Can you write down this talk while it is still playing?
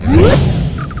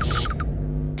This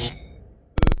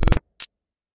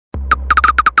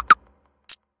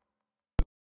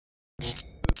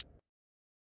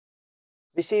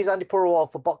is Andy Purrawal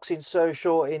for Boxing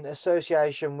Social in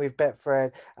association with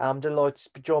Betfred. I'm delighted to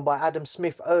be joined by Adam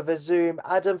Smith over Zoom.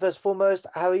 Adam, first and foremost,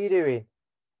 how are you doing?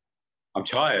 I'm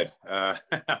tired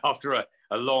after a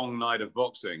long night of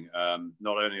boxing.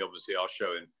 Not only obviously our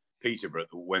show in Peterborough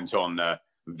that went on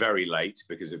very late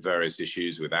because of various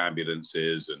issues with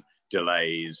ambulances and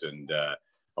delays and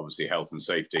obviously health and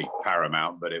safety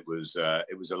paramount, but it was a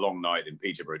long night in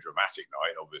Peterborough, a dramatic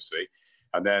night, obviously.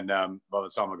 And then by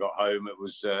the time I got home, it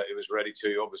was ready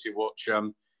to obviously watch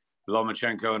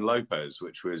Lomachenko and Lopez,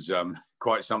 which was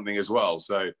quite something as well.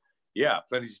 So yeah,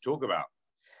 plenty to talk about.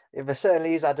 Yeah, there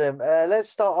certainly is, Adam. Let's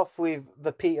start off with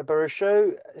the Peterborough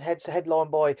show, headlined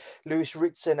by Lewis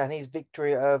Ritson and his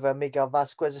victory over Miguel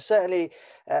Vasquez. Certainly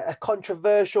a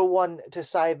controversial one, to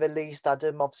say the least,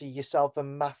 Adam. Obviously, yourself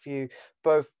and Matthew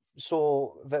both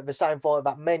saw the same fight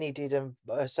that many did, and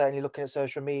certainly looking at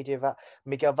social media, that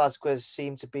Miguel Vasquez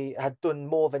seemed to had done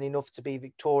more than enough to be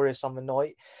victorious on the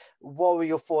night. What were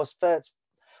your thoughts first?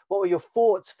 What were your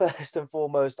thoughts first and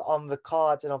foremost on the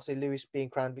cards, and obviously Lewis being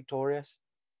crowned victorious?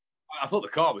 I thought the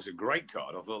card was a great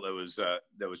card. I thought there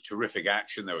was terrific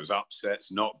action. There was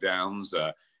upsets, knockdowns,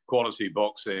 quality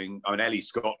boxing. I mean, Ellie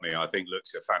Scottney, I think,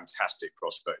 looks a fantastic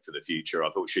prospect for the future.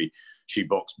 I thought she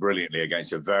boxed brilliantly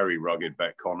against a very rugged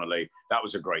Bet Connolly. That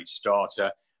was a great starter.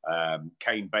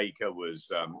 Kane Baker was,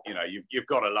 you've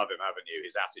got to love him, haven't you?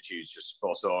 His attitude's just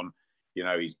spot on. You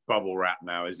know, he's bubble wrap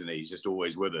now, isn't he? He's just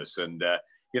always with us. And,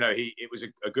 it was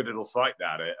a good little fight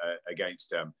that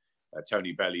against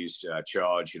Tony Belliew's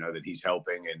charge, that he's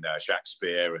helping in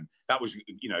Shakespeare. And that was,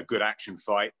 a good action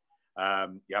fight.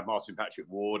 You had Martin Patrick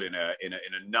Ward in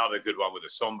another good one with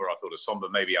Asomba. I thought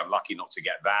Asomba maybe unlucky not to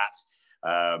get that.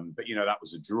 But, that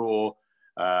was a draw.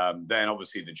 Then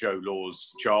obviously the Joe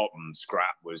Laws Charlton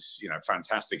scrap was,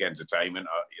 fantastic entertainment.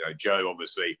 Joe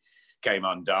obviously came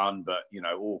undone, but,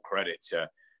 all credit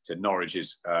to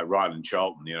Norwich's Ryland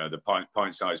Charlton, the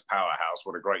pint-sized powerhouse.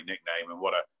 What a great nickname and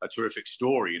what a terrific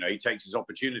story. He takes his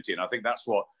opportunity. And I think that's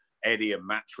what Eddie and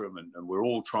Matchroom and we're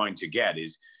all trying to get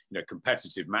is,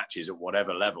 competitive matches at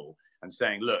whatever level and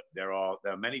saying, look, there are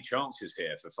many chances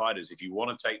here for fighters. If you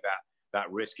want to take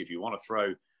that risk, if you want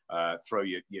to throw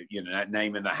your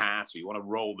name in the hat, or you want to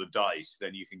roll the dice,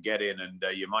 then you can get in and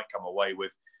you might come away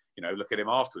with, look at him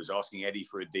afterwards, asking Eddie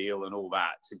for a deal and all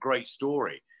that. It's a great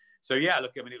story. So, yeah,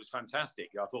 look, I mean, it was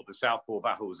fantastic. I thought the Southpaw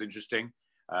battle was interesting.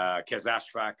 Kes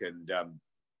Ashfaq and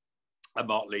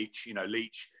Mark Leach.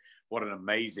 Leach, what an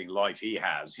amazing life he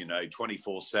has,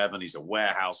 24/7. He's a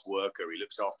warehouse worker. He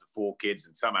looks after 4 kids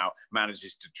and somehow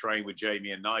manages to train with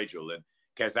Jamie and Nigel. And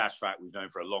Kes Ashfaq, we've known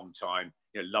for a long time,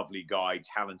 lovely guy,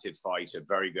 talented fighter,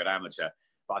 very good amateur.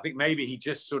 But I think maybe he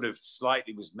just sort of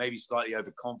slightly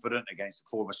overconfident against a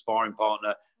former sparring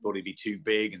partner, thought he'd be too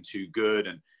big and too good.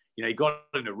 And, he got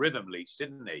in a rhythm, Leach,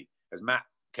 didn't he? As Matt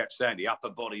kept saying, the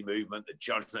upper body movement, the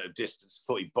judgment of distance. I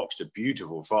thought he boxed a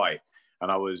beautiful fight.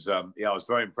 And I was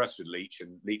very impressed with Leach,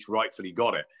 and Leach rightfully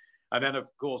got it. And then,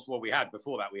 of course, what we had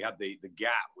before that, we had the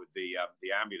gap with the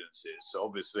ambulances. So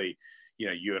obviously,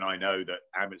 you and I know that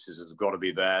ambulances have got to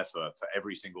be there for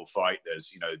every single fight. There's,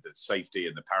 the safety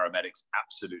and the paramedics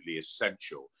absolutely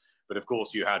essential. But of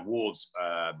course, you had Ward's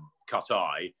cut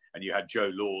eye, and you had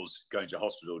Joe Laws going to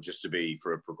hospital just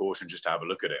for a precaution, just to have a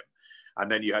look at him.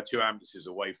 And then you had 2 ambulances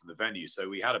away from the venue. So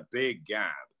we had a big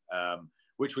gap,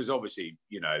 which was obviously,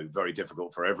 very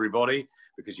difficult for everybody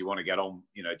because you want to get on,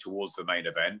 towards the main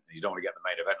event. You don't want to get the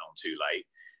main event on too late.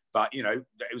 But,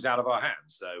 it was out of our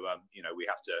hands. So, we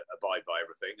have to abide by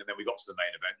everything. And then we got to the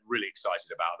main event, really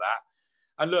excited about that.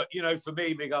 And look, for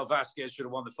me, Miguel Vasquez should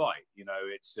have won the fight.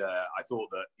 I thought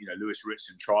that, Lewis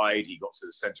Ritson tried. He got to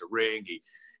the center ring. He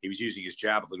was using his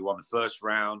jab. I thought he won the first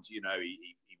round. He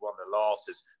won the last.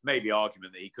 There's maybe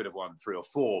argument that he could have won 3 or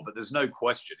 4, but there's no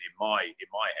question in my head,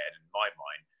 in my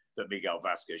mind, that Miguel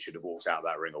Vasquez should have walked out of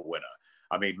that ring a winner.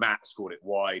 I mean, Matt scored it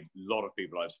wide. A lot of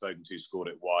people I've spoken to scored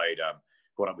it wide.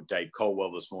 Caught up with Dave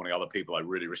Colwell this morning, other people I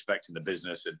really respect in the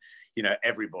business. And,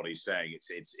 everybody's saying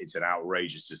it's an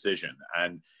outrageous decision.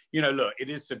 And, look, it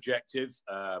is subjective.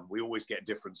 We always get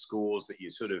different scores that you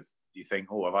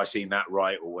think, oh, have I seen that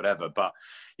right or whatever? But,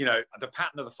 the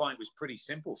pattern of the fight was pretty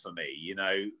simple for me.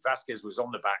 Vasquez was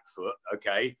on the back foot.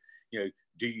 Okay.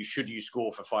 Should you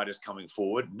score for fighters coming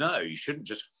forward? No, you shouldn't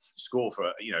just score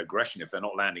for, aggression if they're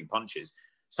not landing punches.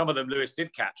 Some of them Lewis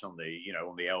did catch on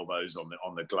the elbows,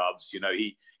 on the gloves.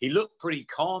 He looked pretty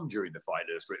calm during the fight,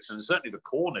 Lewis Ritson, and certainly the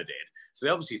corner did. So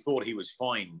they obviously thought he was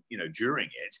fine, during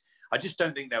it. I just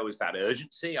don't think there was that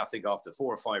urgency. I think after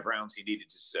 4 or 5 rounds, he needed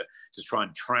to try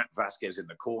and trap Vasquez in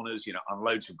the corners,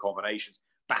 unload some combinations,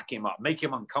 back him up, make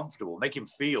him uncomfortable, make him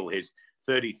feel his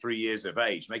 33 years of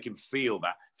age, make him feel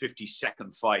that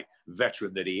 52nd fight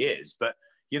veteran that he is. But,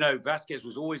 Vasquez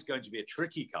was always going to be a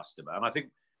tricky customer. And I think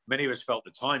many of us felt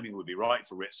the timing would be right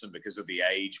for Ritson because of the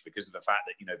age, because of the fact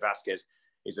that, Vasquez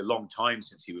is a long time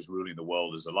since he was ruling the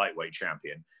world as a lightweight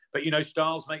champion. But,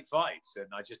 styles make fights. And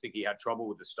I just think he had trouble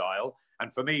with the style.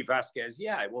 And for me, Vasquez,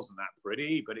 it wasn't that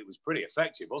pretty, but it was pretty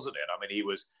effective, wasn't it? I mean, he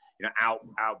was,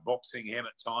 outboxing him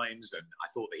at times. And I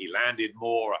thought that he landed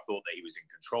more. I thought that he was in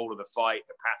control of the fight,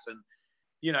 the pattern.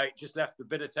 It just left a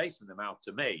bitter taste in the mouth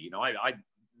to me.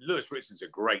 Lewis Ritson's a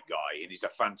great guy, and he's a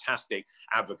fantastic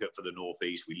advocate for the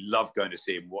Northeast. We love going to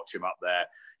see him, watch him up there.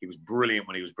 He was brilliant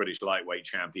when he was British lightweight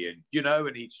champion,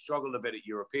 and he struggled a bit at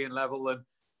European level. And,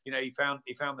 he found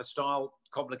the style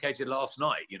complicated last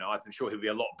night. I'm sure he'll be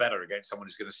a lot better against someone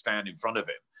who's going to stand in front of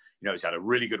him. He's had a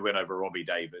really good win over Robbie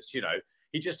Davis.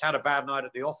 He just had a bad night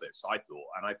at the office, I thought.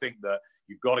 And I think that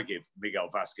you've got to give Miguel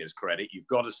Vasquez credit. You've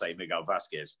got to say Miguel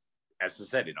Vasquez, as I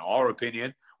said, in our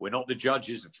opinion, we're not the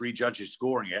judges, the 3 judges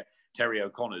scoring it. Terry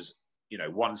O'Connor's,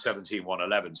 117,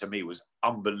 111 to me was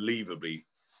unbelievably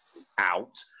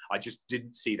out. I just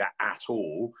didn't see that at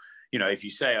all. If you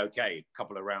say, okay, a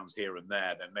couple of rounds here and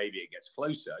there, then maybe it gets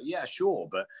closer. Yeah, sure.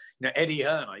 But, Eddie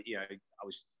Hearn, I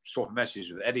was swapping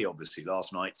messages with Eddie, obviously,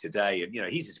 last night, today. And,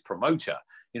 he's his promoter.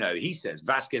 He says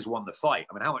Vasquez won the fight.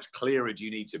 I mean, how much clearer do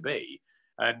you need to be?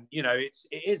 And, it's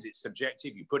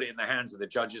subjective. You put it in the hands of the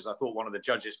judges. I thought one of the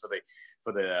judges for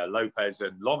the Lopez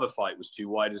and Loma fight was too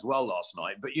wide as well last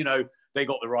night. But, they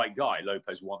got the right guy.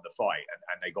 Lopez won the fight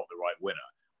and they got the right winner.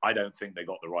 I don't think they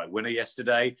got the right winner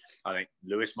yesterday. I think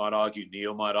Lewis might argue,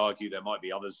 Neil might argue. There might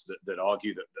be others that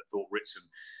argue that thought Ritson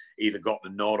either got the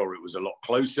nod or it was a lot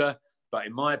closer. But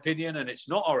in my opinion, and it's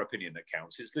not our opinion that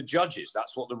counts, it's the judges.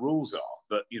 That's what the rules are.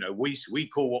 But, we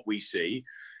call what we see.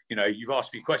 You've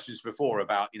asked me questions before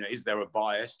about, is there a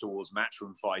bias towards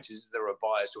matchroom fighters? Is there a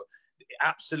bias?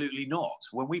 Absolutely not.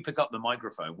 When we pick up the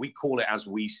microphone, we call it as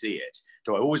we see it.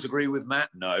 Do I always agree with Matt?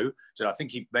 No. So I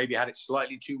think he maybe had it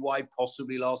slightly too wide,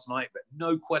 possibly last night, but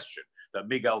no question that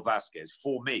Miguel Vasquez,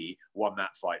 for me, won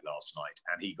that fight last night.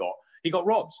 And he got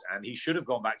robbed, and he should have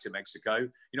gone back to Mexico,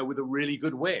 with a really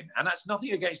good win. And that's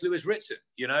nothing against Lewis Ritson.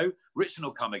 Ritson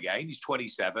will come again. He's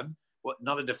 27.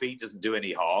 Another defeat doesn't do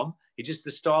any harm.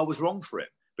 The style was wrong for him,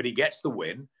 but he gets the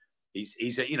win.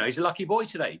 He's a lucky boy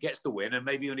today. He gets the win, and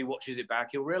maybe when he watches it back,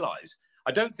 he'll realise.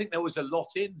 I don't think there was a lot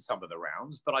in some of the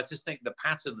rounds, but I just think the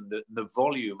pattern and the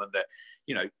volume and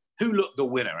who looked the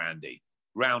winner, Andy,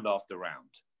 round after round.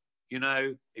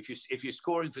 If you're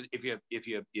scoring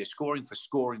for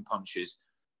scoring punches,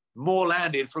 more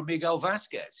landed from Miguel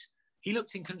Vasquez. He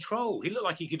looked in control. He looked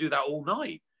like he could do that all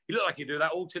night. He looked like he could do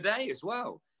that all today as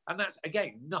well. And that's,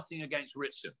 again, nothing against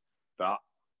Ritson. But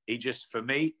for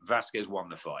me, Vasquez won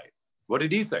the fight. What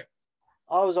did you think?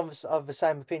 I was of the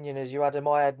same opinion as you, Adam.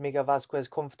 I had Miguel Vasquez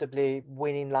comfortably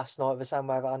winning last night the same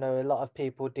way that I know a lot of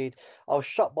people did. I was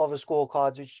shocked by the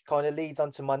scorecards, which kind of leads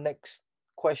on to my next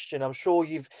question. I'm sure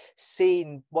you've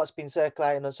seen what's been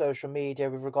circulating on social media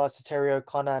with regards to Terry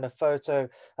O'Connor and a photo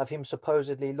of him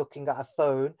supposedly looking at a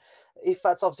phone. If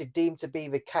that's obviously deemed to be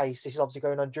the case, this is obviously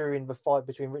going on during the fight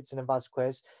between Ritson and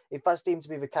Vasquez. If that's deemed to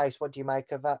be the case, what do you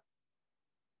make of that?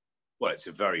 Well, it's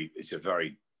a very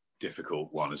difficult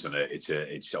one, isn't it?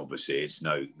 It's obviously it's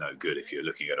no good if you're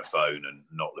looking at a phone and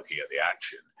not looking at the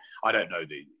action. I don't know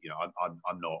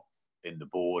I'm not in the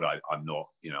board. I'm not,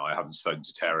 I haven't spoken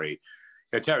to Terry.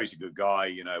 Terry's a good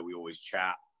guy. We always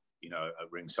chat,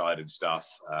 at ringside and stuff.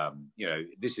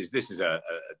 This is a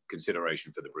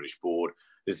consideration for the British board.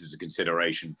 This is a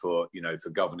consideration for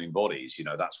governing bodies.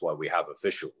 That's why we have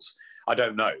officials. I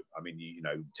don't know. I mean,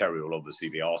 Terry will obviously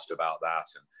be asked about that.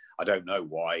 And I don't know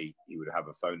why he would have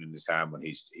a phone in his hand when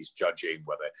he's judging,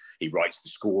 whether he writes the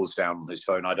scores down on his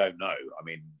phone. I don't know. I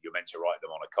mean, you're meant to write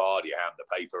them on a card. You hand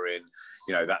the paper in,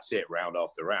 that's it, round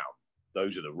after round.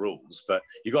 Those are the rules. But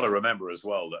you've got to remember as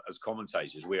well that as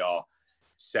commentators, we are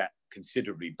set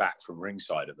considerably back from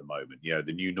ringside at the moment.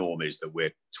 The new norm is that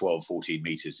we're 12, 14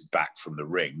 meters back from the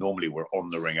ring. Normally we're on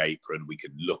the ring apron. We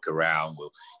can look around.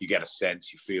 You get a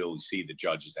sense, you see the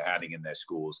judges are handing in their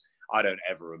scores. I don't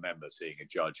ever remember seeing a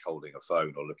judge holding a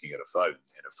phone or looking at a phone in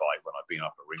a fight when I've been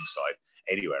up at ringside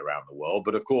anywhere around the world.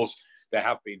 But of course, there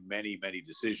have been many, many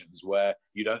decisions where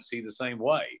you don't see the same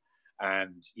way.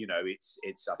 And,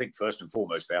 it's I think first and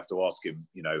foremost, they have to ask him,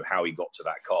 how he got to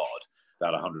that card,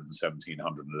 that 117,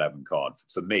 111 card.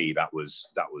 For me, that was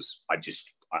I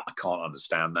can't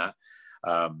understand that.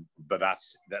 But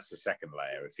that's the second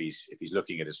layer. If he's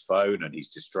looking at his phone and he's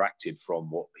distracted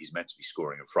from what he's meant to be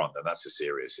scoring in front, then that's a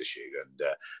serious issue, and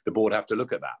the board have to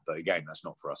look at that. But again, that's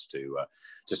not for us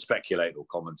to speculate or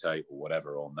commentate or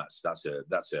whatever on. That's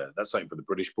something for the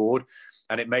British board,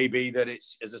 and it may be that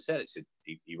it's, as I said,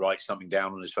 he writes something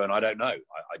down on his phone. I don't know.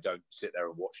 I don't sit there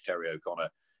and watch Terry O'Connor,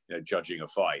 judging a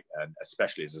fight, and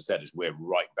especially, as I said, as we're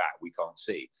right back, we can't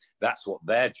see. That's what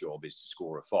their job is, to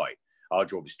score a fight. Our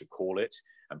job is to call it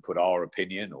and put our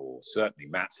opinion, or certainly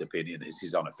Matt's opinion, is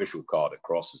his unofficial card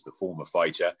across as the former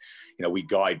fighter. We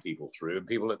guide people through, and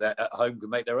people at home can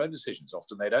make their own decisions.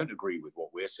 Often they don't agree with what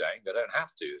we're saying. They don't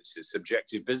have to. It's a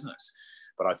subjective business.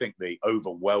 But I think the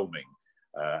overwhelming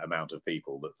amount of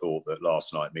people that thought that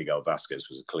last night Miguel Vazquez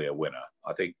was a clear winner,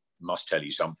 I think must tell you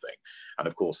something. And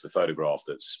of course, the photograph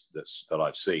that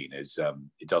I've seen is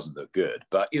it doesn't look good.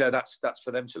 But that's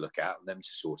for them to look at and them to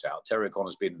sort out. Terry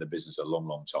O'Connor's been in the business a long,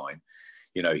 long time.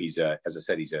 He's as I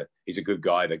said, he's a good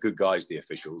guy. They're good guys, the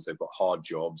officials. They've got hard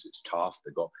jobs. It's tough.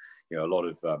 They've got a lot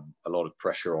of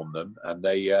pressure on them, and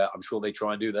I'm sure they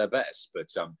try and do their best. But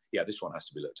this one has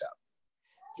to be looked at.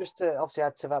 Just to obviously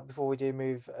add to that before we do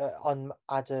move on,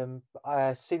 Adam,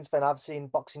 since then I've seen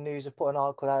Boxing News have put an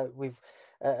article out with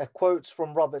quotes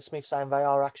from Robert Smith saying they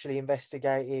are actually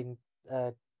investigating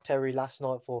Terry last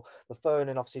night for the phone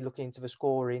and obviously looking into the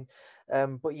scoring.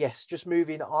 But yes, just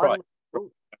moving on. Right.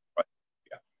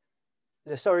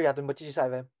 Yeah. Sorry, Adam, what did you say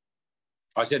then?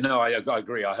 I said, no, I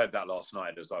agree. I heard that last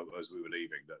night as we were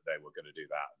leaving, that they were going to do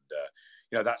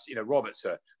that. And, that's, Robert's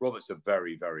a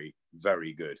very, very,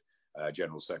 very good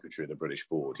General Secretary of the British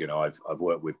Board. I've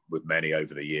worked with many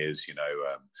over the years,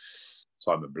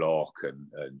 Simon Block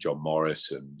and John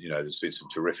Morris, and, there's been some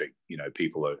terrific,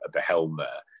 people at the helm there.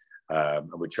 And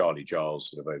with Charlie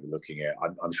Giles sort of overlooking it,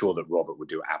 I'm sure that Robert would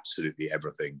do absolutely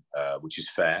everything which is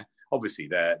fair. Obviously,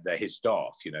 they're his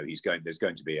staff. There's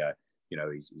going to be a,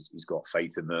 he's got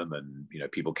faith in them, and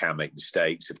people can make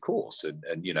mistakes, of course, and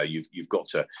you've got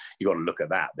to look at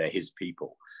that. They're his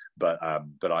people. But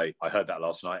I heard that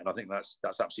last night, and I think that's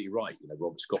absolutely right.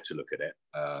 Robert's got to look at it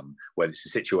when it's a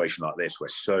situation like this where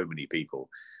so many people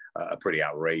are pretty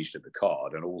outraged at the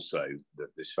card, and also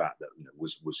this fact that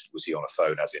was he on a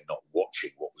phone, as in not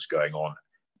watching what was going on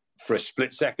for a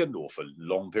split second or for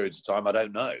long periods of time? I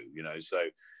don't know. So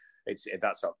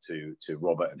that's up to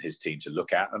Robert and his team to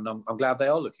look at, and I'm glad they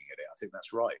are looking at it. I think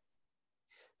that's right.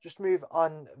 Just move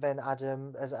on then,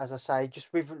 Adam, as I say,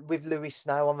 just with Lewis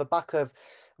now on the back of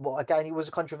what, again, it was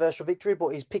a controversial victory, but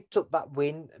he's picked up that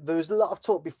win. There was a lot of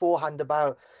talk beforehand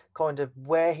about kind of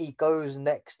where he goes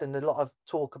next, and a lot of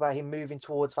talk about him moving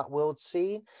towards that world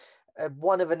scene.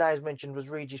 One of the names mentioned was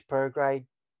Regis Prograis.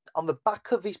 On the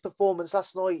back of his performance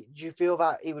last night, do you feel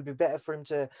that it would be better for him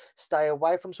to stay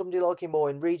away from somebody like him, or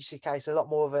in Regis' case, a lot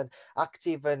more of an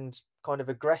active and kind of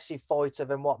aggressive fighter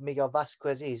than what Miguel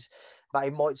Vazquez is, that he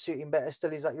might suit him better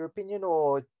still? Is that your opinion,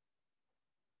 or?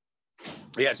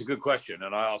 Yeah, it's a good question.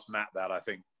 And I asked Matt that, I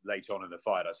think, late on in the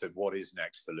fight. I said, what is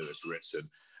next for Lewis Ritson?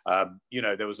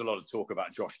 There was a lot of talk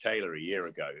about Josh Taylor a year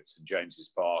ago at St.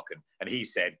 James's Park, and he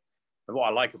said, and what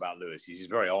I like about Lewis is he's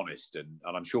very honest, and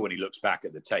I'm sure when he looks back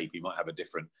at the tape, he might have a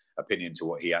different opinion to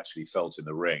what he actually felt in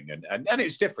the ring. And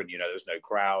it's different, there was no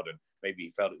crowd, and maybe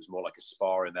he felt it was more like a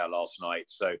spar in there last night.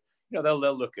 So, they'll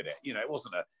look at it. It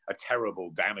wasn't a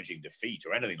terrible, damaging defeat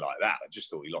or anything like that. I just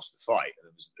thought he lost the fight.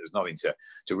 And there's nothing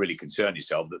to really concern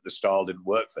yourself that the style didn't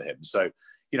work for him. So,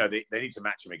 they need to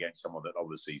match him against someone that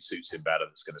obviously suits him better,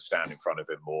 that's going to stand in front of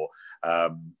him more.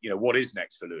 What is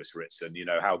next for Lewis Ritson?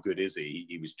 How good is he?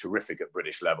 He was terrific at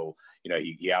British level.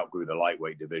 He outgrew the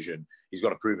lightweight division. He's got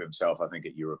to prove himself, I think,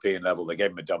 at European level. They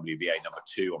gave him a WBA number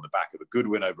 2 on the back of a good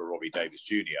win over Robbie Davis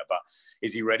Jr. But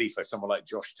is he ready for someone like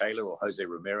Josh Taylor or Jose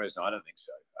Ramirez? No, I don't think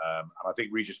so. And I think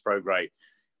Regis Prograis,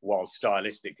 while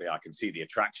stylistically I can see the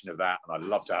attraction of that, and I'd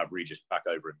love to have Regis back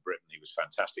over in Britain. He was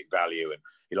fantastic value, and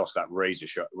he lost that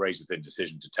razor-thin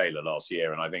decision to Taylor last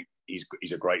year, and I think he's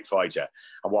a great fighter.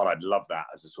 And while I'd love that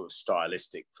as a sort of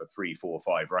stylistic for 3, 4,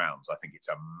 5 rounds, I think it's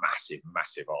a massive,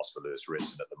 massive ask for Lewis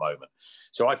Ritson at the moment.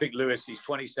 So I think Lewis, he's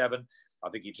 27. I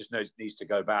think he just needs to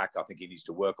go back. I think he needs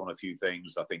to work on a few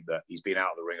things. I think that he's been out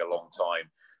of the ring a long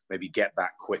time. Maybe get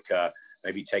back quicker,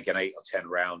 maybe take an 8 or 10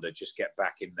 rounder, just get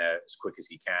back in there as quick as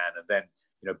he can, and then,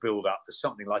 build up for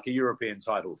something like a European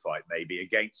title fight, maybe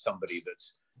against somebody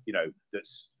that's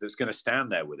going to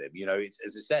stand there with him. It's,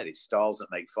 as I said, it's styles that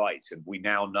make fights. And we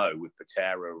now know with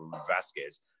Patera and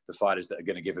Vazquez, the fighters that are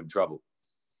going to give him trouble.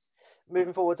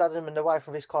 Moving forwards, Adam, and away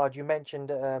from this card, you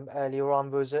mentioned earlier on,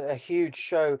 there was a huge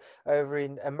show over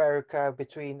in America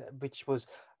which was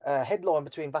headline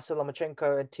between Vasyl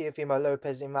Lomachenko and Teofimo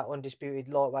Lopez in that undisputed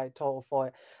lightweight title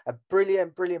fight. A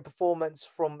brilliant, brilliant performance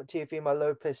from Teofimo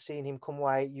Lopez, seeing him come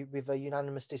away with a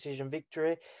unanimous decision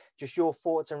victory. Just your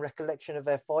thoughts and recollection of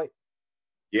their fight?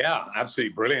 Yeah,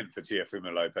 absolutely brilliant for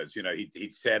Teofimo Lopez. You know,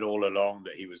 he'd said all along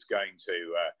that he was going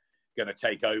to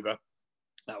take over.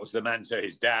 That was the mantra.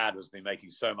 His dad was been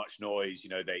making so much noise. You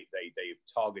know, they've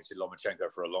targeted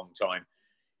Lomachenko for a long time.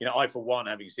 You know, I, for one,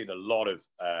 having seen a lot of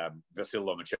Vasyl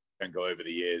Lomachenko over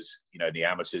the years, you know, the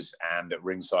amateurs and at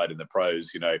ringside in the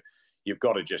pros, you know, you've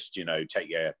got to just, you know,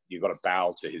 you've got to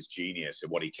bow to his genius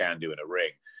and what he can do in a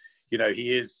ring. You know,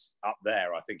 he is up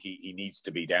there. I think he needs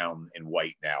to be down in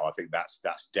weight now. I think that's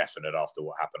definite after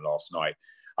what happened last night.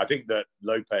 I think that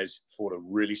Lopez fought a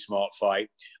really smart fight.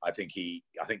 I think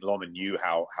Loma knew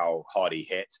how hard he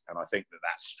hit, and I think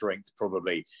that strength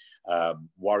probably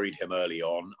worried him early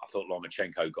on. I thought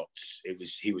Lomachenko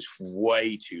he was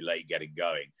way too late getting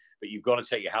going. But you've got to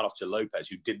take your hat off to Lopez,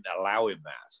 who didn't allow him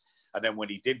that. And then when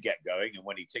he did get going and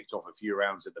when he ticked off a few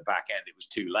rounds at the back end, it was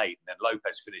too late. And then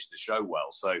Lopez finished the show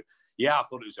well. So, yeah, I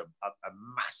thought it was a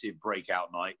massive breakout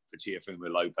night for Teofimo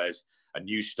Lopez. A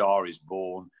new star is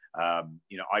born.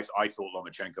 You know, I thought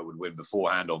Lomachenko would win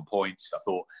beforehand on points. I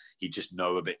thought he'd just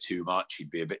know a bit too much. He'd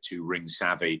be a bit too ring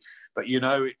savvy. But, you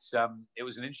know, it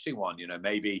was an interesting one. You know,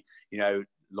 maybe, you know,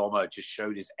 Loma just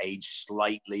showed his age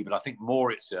slightly, but I think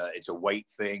more it's a weight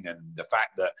thing, and the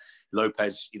fact that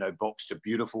Lopez, you know, boxed a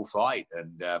beautiful fight,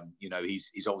 and you know,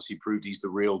 he's obviously proved he's the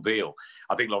real deal.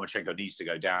 I think Lomachenko needs to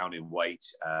go down in weight.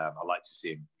 I like to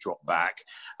see him drop back,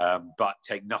 but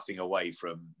take nothing away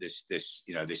from this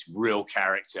you know, this real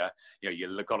character. You know,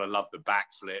 you've got to love the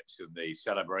backflips and the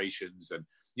celebrations, and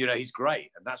you know, he's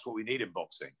great, and that's what we need in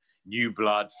boxing: new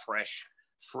blood, fresh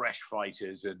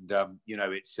fighters, and you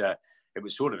know, it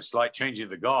was sort of a slight change of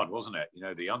the guard, wasn't it? You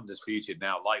know, the undisputed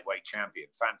now lightweight champion.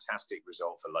 Fantastic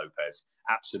result for Lopez.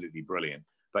 Absolutely brilliant.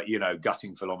 But, you know,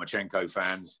 gutting for Lomachenko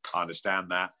fans. I understand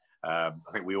that. I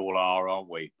think we all are, aren't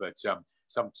we? But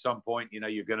some point, you know,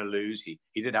 you're going to lose. He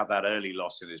did have that early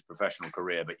loss in his professional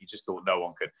career, but you just thought no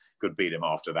one could beat him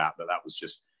after that. But that was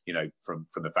just, you know, from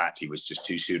the fact he was just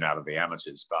too soon out of the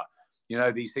amateurs. But, you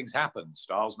know, these things happen.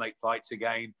 Styles make fights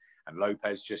again. And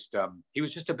Lopez he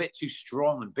was just a bit too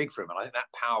strong and big for him. And I think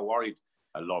that power worried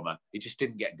Loma. He just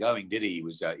didn't get going, did he? He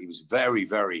was very,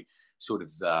 very sort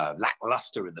of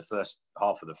lackluster in the first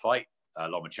half of the fight,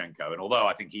 Lomachenko. And although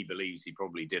I think he believes he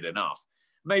probably did enough,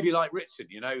 maybe like Ritson,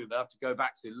 you know, they'll have to go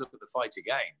back to look at the fight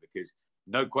again, because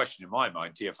no question in my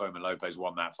mind, Teofimo Lopez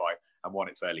won that fight and won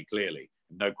it fairly clearly.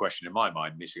 No question in my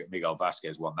mind, Miguel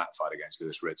Vazquez won that fight against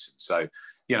Lewis Ritson. So,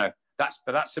 you know,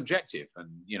 that's subjective, and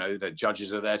you know, the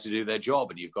judges are there to do their job,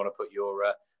 and you've got to put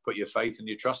your faith and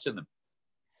your trust in them.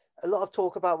 A lot of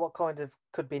talk about what kind of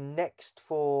could be next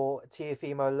for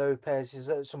Teofimo Lopez. Is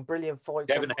some brilliant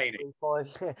fights. Devin Haney.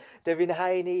 Devin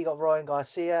Haney, you got Ryan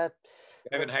Garcia.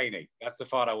 Devin Haney. That's the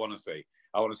fight I want to see.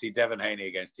 I want to see Devin Haney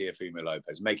against Teofimo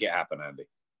Lopez. Make it happen, Andy.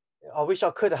 I wish I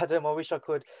could, Adam. I wish I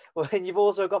could. Well, and you've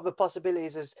also got the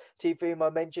possibilities, as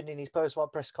Teofimo mentioned in his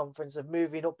post-fight press conference, of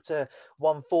moving up to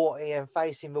 140 and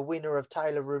facing the winner of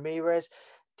Taylor Ramirez.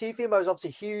 Teofimo is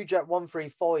obviously huge at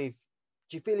 135.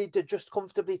 Do you feel he'd adjust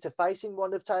comfortably to facing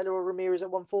one of Taylor or Ramirez at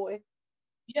 140?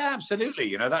 Yeah, absolutely.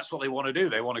 You know, that's what they want to do.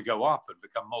 They want to go up and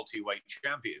become multi-weight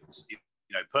champions. You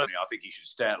know, personally, I think he should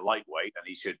stay at lightweight and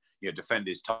he should, you know, defend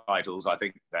his titles. I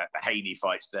think that the Haney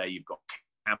fights there. You've got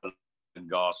Campbell and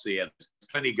Garcia. There's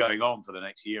plenty going on for the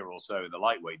next year or so in the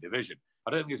lightweight division.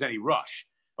 I don't think there's any rush,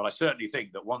 but I certainly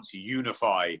think that once you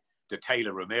unify the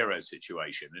Taylor Ramirez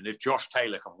situation, and if Josh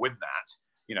Taylor can win that,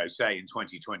 you know, say in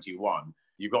 2021,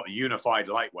 you've got the unified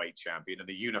lightweight champion and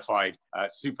the unified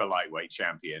super lightweight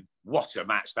champion. What a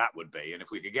match that would be. And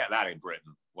if we could get that in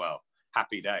Britain, well,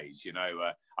 happy days. You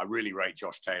know, I really rate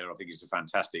Josh Taylor. I think he's a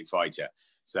fantastic fighter.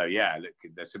 So, yeah, look,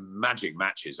 there's some magic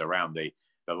matches around the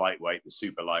lightweight, the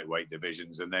super lightweight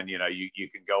divisions. And then, you know, you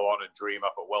can go on and dream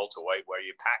up at welterweight where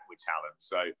you're packed with talent.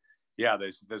 So, yeah,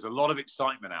 there's a lot of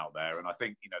excitement out there. And I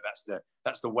think, you know,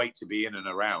 that's the weight to be in and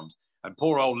around. And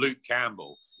poor old Luke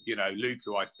Campbell, you know, Luke,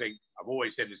 who I think I've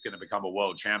always said is going to become a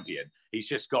world champion. He's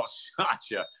just got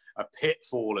such a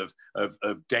pitfall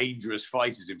of dangerous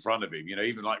fighters in front of him, you know,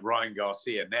 even like Ryan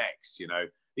Garcia next. You know,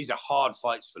 these are hard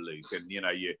fights for Luke. And, you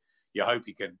know, you hope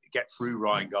he can get through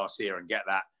Ryan Garcia and get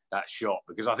that shot,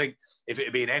 because I think if it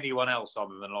had been anyone else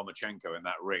other than Lomachenko in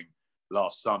that ring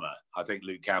last summer, I think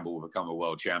Luke Campbell will become a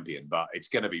world champion. But it's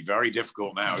going to be very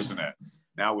difficult now, isn't it?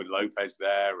 Now with Lopez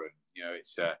there, and you know,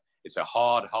 it's a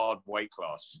hard weight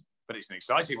class, but it's an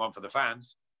exciting one for the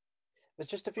fans. There's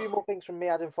just a few more things from me,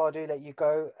 Adam, before I do let you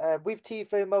go. With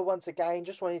Tifumo, once again,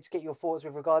 just wanted to get your thoughts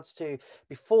with regards to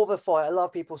before the fight. A lot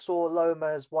of people saw Loma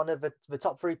as one of the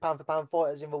top 3 pound-for-pound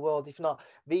fighters in the world, if not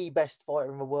the best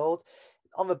fighter in the world.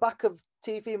 On the back of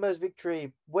Tifumo's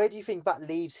victory, where do you think that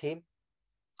leaves him?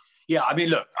 Yeah, I mean,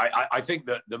 look, I think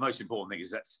that the most important thing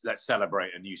is let's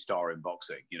celebrate a new star in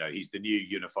boxing. You know, he's the new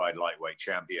unified lightweight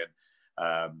champion.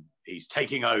 He's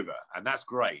taking over, and that's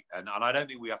great. And I don't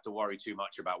think we have to worry too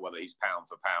much about whether he's pound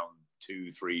for pound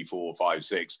 2, 3, 4, 5,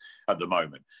 6 at the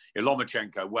moment.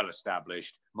 Lomachenko, well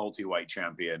established, multi-weight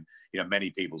champion. You know,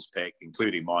 many people's pick,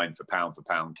 including mine for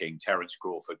pound king. Terence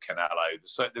Crawford,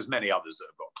 Canelo. There's many others that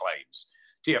have got claims.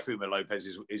 Teofimo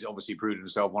Lopez is obviously proved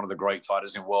himself one of the great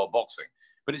fighters in world boxing.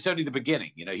 But it's only the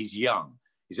beginning. You know, he's young.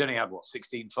 He's only had,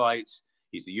 16 fights.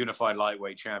 He's the unified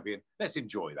lightweight champion. Let's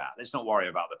enjoy that. Let's not worry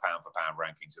about the pound-for-pound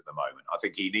rankings at the moment. I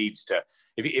think he needs to,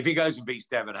 if he goes and beats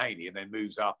Devin Haney and then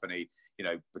moves up and he,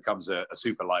 becomes a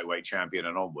super lightweight champion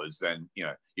and onwards, then,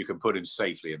 you can put him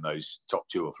safely in those top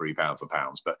 2 or 3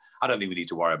 pound-for-pounds. But I don't think we need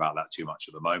to worry about that too much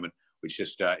at the moment. It's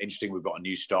just interesting we've got a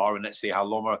new star, and let's see how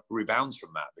Loma rebounds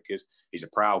from that, because he's a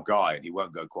proud guy and he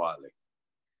won't go quietly.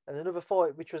 And another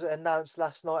fight which was announced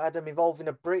last night, Adam, involving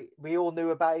a Brit. We all knew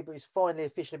about it, but it's finally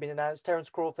officially been announced. Terence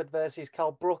Crawford versus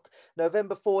Cal Brook,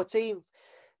 November 14th.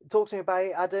 Talk to me about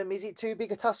it, Adam. Is it too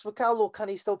big a task for Cal, or can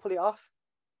he still pull it off?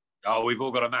 Oh, we've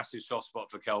all got a massive soft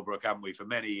spot for Cal Brook, haven't we? For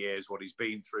many years, what he's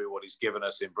been through, what he's given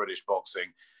us in British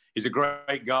boxing. He's a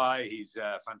great guy. He's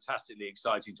fantastically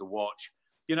exciting to watch.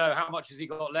 How much has he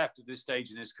got left at this stage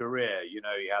in his career? He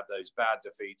had those bad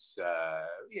defeats,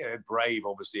 brave,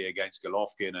 obviously, against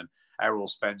Golovkin, and Errol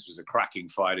Spence was a cracking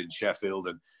fight in Sheffield.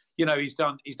 And, he's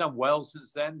done well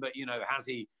since then, but, is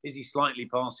he slightly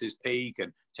past his peak?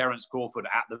 And Terence Crawford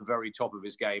at the very top of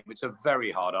his game. It's a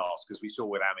very hard ask, because we saw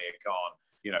with Amir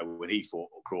Khan, when he fought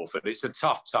Crawford. It's a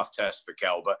tough test for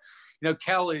Kel. But,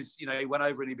 Kel is, he went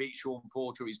over and he beat Sean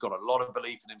Porter. He's got a lot of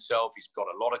belief in himself. He's got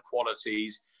a lot of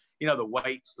qualities. The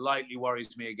weight slightly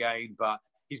worries me again, but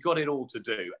he's got it all to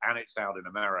do, and it's out in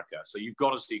America. So you've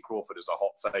got to see Crawford as a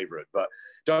hot favourite. But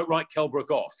don't write Kell Brook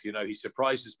off. He's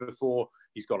surprised us before.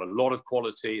 He's got a lot of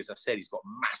quality. As I said, he's got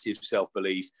massive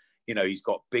self-belief. He's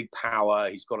got big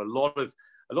power. He's got a lot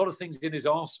of things in his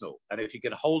arsenal. And if he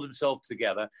can hold himself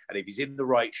together, and if he's in the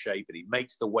right shape, and he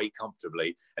makes the weight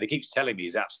comfortably, and he keeps telling me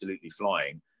he's absolutely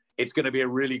flying, it's going to be a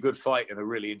really good fight and a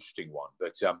really interesting one.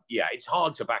 But it's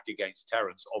hard to back against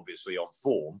Terence, obviously, on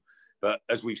form. But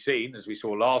as we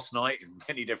saw last night in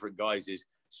many different guises,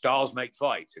 stars make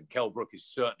fights, and Kell Brook is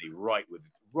certainly right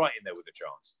in there with a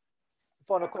chance.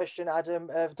 Final question, Adam.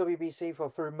 WBC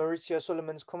through Mauricio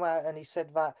Sullivan's come out and he said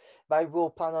that they will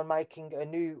plan on making a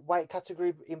new weight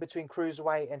category in between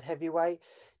cruiserweight and heavyweight.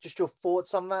 Just your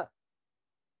thoughts on that?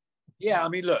 Yeah, I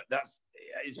mean, look,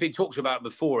 it's been talked about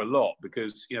before a lot,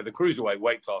 because, the cruiserweight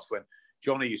weight class, when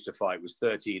Johnny used to fight, was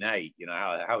 13.8.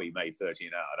 How he made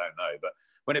 13.8, I don't know. But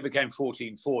when it became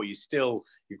 14.4,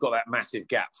 you've got that massive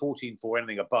gap. 14.4,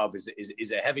 anything above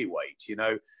is a heavyweight,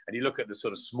 And you look at the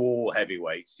sort of small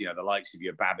heavyweights, the likes of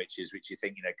your Babbiches, which you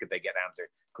think, could they get down to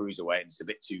cruiserweight? And it's a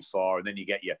bit too far. And then you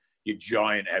get your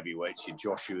giant heavyweights, your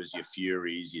Joshuas, your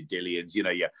Furies, your Dillians,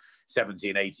 your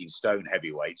 17, 18 stone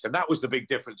heavyweights. And that was the big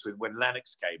difference with when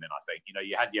Lennox came in, I think.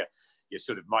 You had your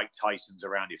sort of Mike Tyson's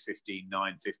around your 15.9,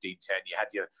 15.10. You had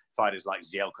your fighters like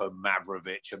Zelko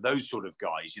Mavrovich and those sort of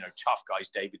guys, tough guys,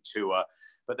 David Tua.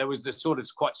 But there was this sort of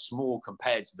quite small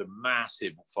compared to the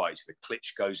massive fights. The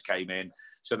Klitschko's came in.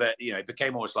 So that, it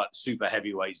became almost like super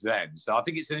heavyweights then. So I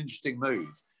think it's an interesting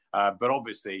move. But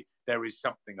obviously, there is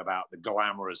something about the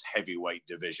glamorous heavyweight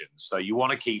division. So you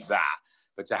want to keep that.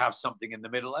 But to have something in the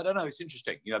middle, I don't know, it's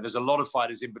interesting. There's a lot of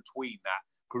fighters in between that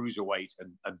cruiserweight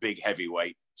and big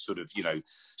heavyweight sort of,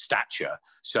 stature.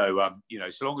 So,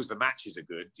 so long as the matches are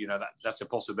good, that's a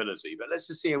possibility. But let's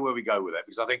just see where we go with it,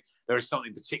 because I think there is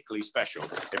something particularly special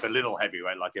if a little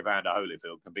heavyweight like Evander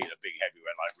Holyfield can beat a big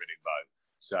heavyweight like Riddick Bowe.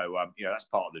 So, that's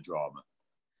part of the drama.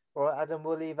 All right, Adam,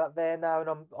 we'll leave that there now, and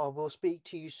I will speak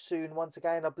to you soon once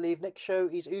again. I believe next show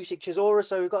is Usyk Chisora,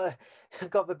 so we've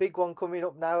got the big one coming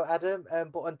up now, Adam.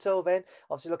 But until then,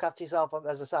 obviously look after yourself.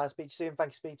 As I say, I'll speak to you soon. Thank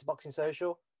you for speaking to Boxing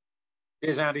Social.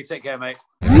 Cheers, Andy. Take care, mate.